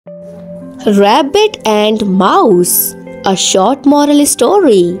Rabbit and Mouse, a short moral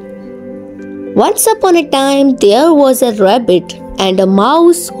story. Once upon a time, there was a rabbit and a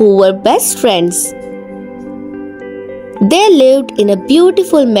mouse who were best friends. They lived in a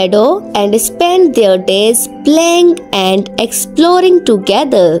beautiful meadow and spent their days playing and exploring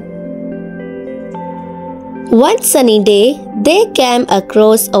together. One sunny day, they came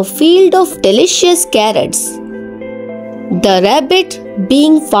across a field of delicious carrots. The rabbit,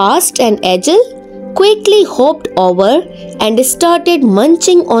 being fast and agile, quickly hopped over and started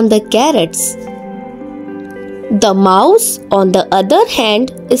munching on the carrots. The mouse, on the other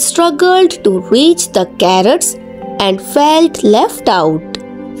hand, struggled to reach the carrots and felt left out.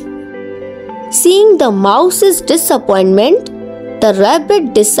 Seeing the mouse's disappointment, the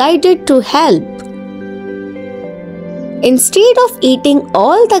rabbit decided to help. Instead of eating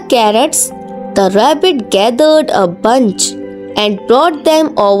all the carrots, the rabbit gathered a bunch and brought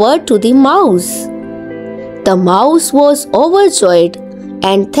them over to the mouse. The mouse was overjoyed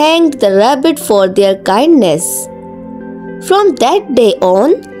and thanked the rabbit for their kindness. From that day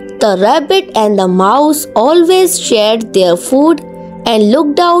on, the rabbit and the mouse always shared their food and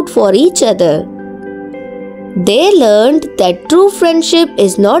looked out for each other. They learned that true friendship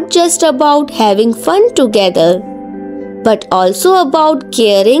is not just about having fun together, but also about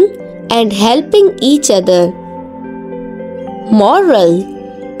caring and helping each other. Moral: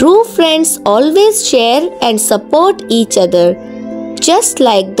 true friends always share and support each other, just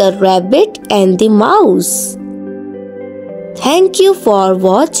like the rabbit and the mouse. Thank you for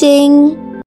watching.